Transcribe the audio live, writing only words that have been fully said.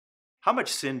How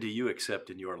much sin do you accept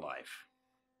in your life?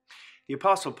 The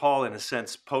Apostle Paul, in a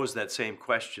sense, posed that same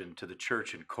question to the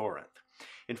church in Corinth.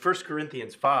 In 1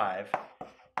 Corinthians 5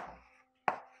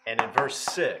 and in verse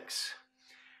 6,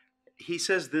 he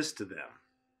says this to them.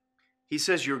 He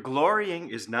says, "Your glorying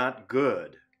is not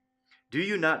good. Do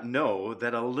you not know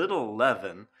that a little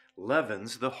leaven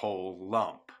leavens the whole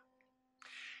lump?"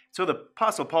 So the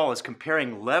Apostle Paul is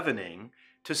comparing leavening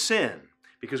to sin,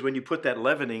 because when you put that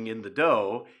leavening in the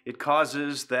dough, it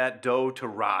causes that dough to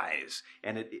rise,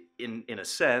 and it, in a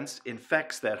sense,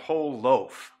 infects that whole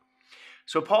loaf.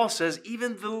 So Paul says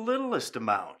even the littlest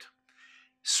amount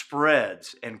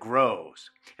spreads and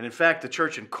grows. And in fact, the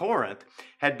church in Corinth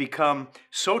had become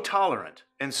so tolerant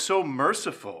and so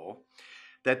merciful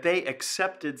that they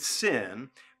accepted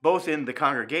sin both in the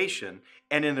congregation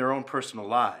and in their own personal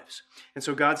lives. And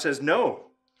so God says,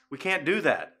 no, we can't do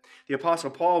that. The Apostle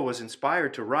Paul was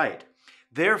inspired to write,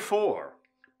 "Therefore,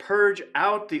 purge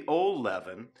out the old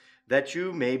leaven, that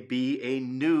you may be a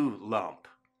new lump."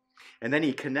 And then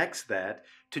he connects that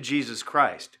to Jesus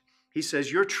Christ. He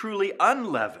says, "You're truly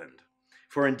unleavened,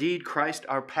 for indeed Christ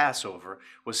our Passover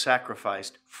was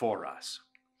sacrificed for us."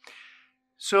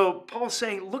 So Paul's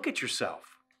saying, look at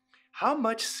yourself. How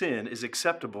much sin is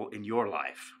acceptable in your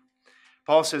life?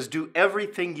 Paul says, do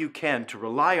everything you can to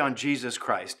rely on Jesus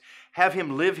Christ. Have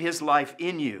him live his life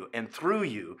in you and through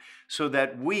you so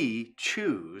that we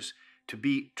choose to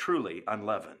be truly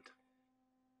unleavened.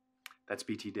 That's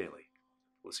BT Daily.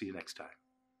 We'll see you next time.